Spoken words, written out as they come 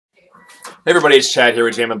Hey everybody, it's Chad here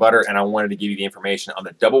with Jam and Butter, and I wanted to give you the information on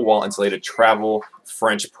the double wall insulated travel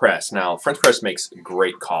French press. Now, French press makes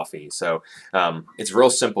great coffee, so it's real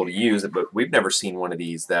simple to use, but we've never seen one of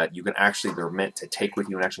these that you can actually, they're meant to take with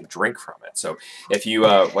you and actually drink from it. So if you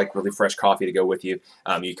like really fresh coffee to go with you,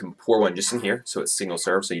 you can pour one just in here, so it's single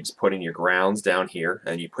serve, so you just put in your grounds down here,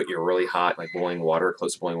 and you put your really hot, like boiling water,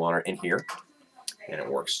 close to boiling water in here. And it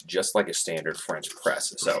works just like a standard French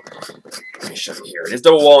press. So let me show you here. It is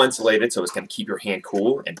double wall insulated, so it's going to keep your hand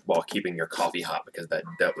cool and while keeping your coffee hot because that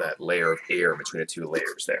layer of air between the two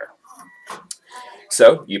layers there.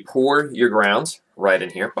 So you pour your grounds right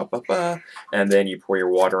in here, and then you pour your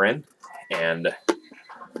water in, and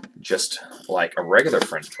just like a regular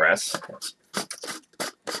French press,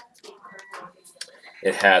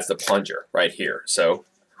 it has the plunger right here. So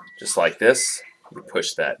just like this. You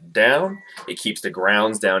push that down. It keeps the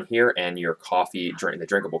grounds down here and your coffee, the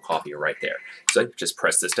drinkable coffee right there. So just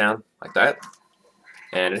press this down like that.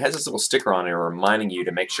 And it has this little sticker on it reminding you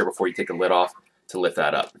to make sure before you take the lid off to lift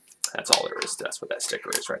that up. That's all there is. That's what that sticker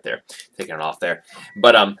is right there. Taking it off there.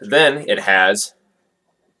 But then it has,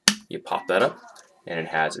 you pop that up, and it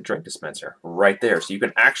has a drink dispenser right there. So you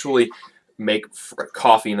can actually make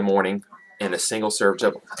coffee in the morning in a single serve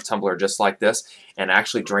tumbler just like this and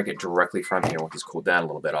actually drink it directly from here once it's cooled down a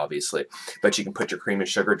little bit, obviously. But you can put your cream and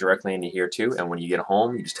sugar directly into here too, and when you get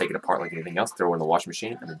home, you just take it apart like anything else, throw it in the washing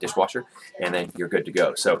machine and the dishwasher, and then you're good to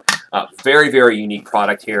go. So very, very unique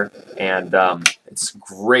product here, and it's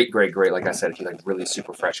great, great, great. Like I said, if you like really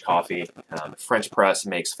super fresh coffee, French press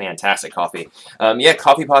makes fantastic coffee. Yeah,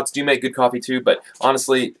 coffee pots do make good coffee too, but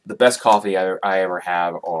honestly, the best coffee I ever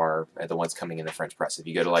have are the ones coming in the French press. If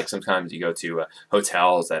you go to sometimes you go to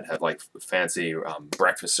hotels that have like fancy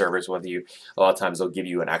breakfast service with you, a lot of times they'll give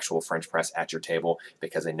you an actual French press at your table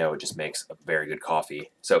because they know it just makes a very good coffee.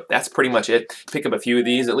 So that's pretty much it. Pick up a few of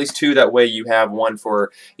these, at least two, that way you have one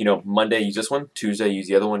for, Monday use this one, Tuesday use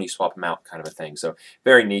the other one, you swap them out kind of a thing. So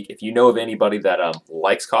very neat. If you know of anybody that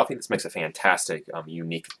likes coffee, this makes a fantastic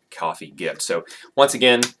unique coffee gift. So once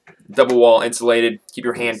again, double wall insulated, keep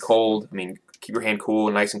your hand cold, keep your hand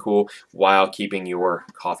cool, nice and cool, while keeping your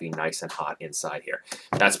coffee nice and hot inside here.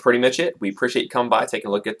 That's pretty much it. We appreciate you coming by, taking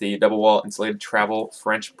a look at the double wall insulated travel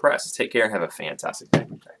French press. Take care and have a fantastic day.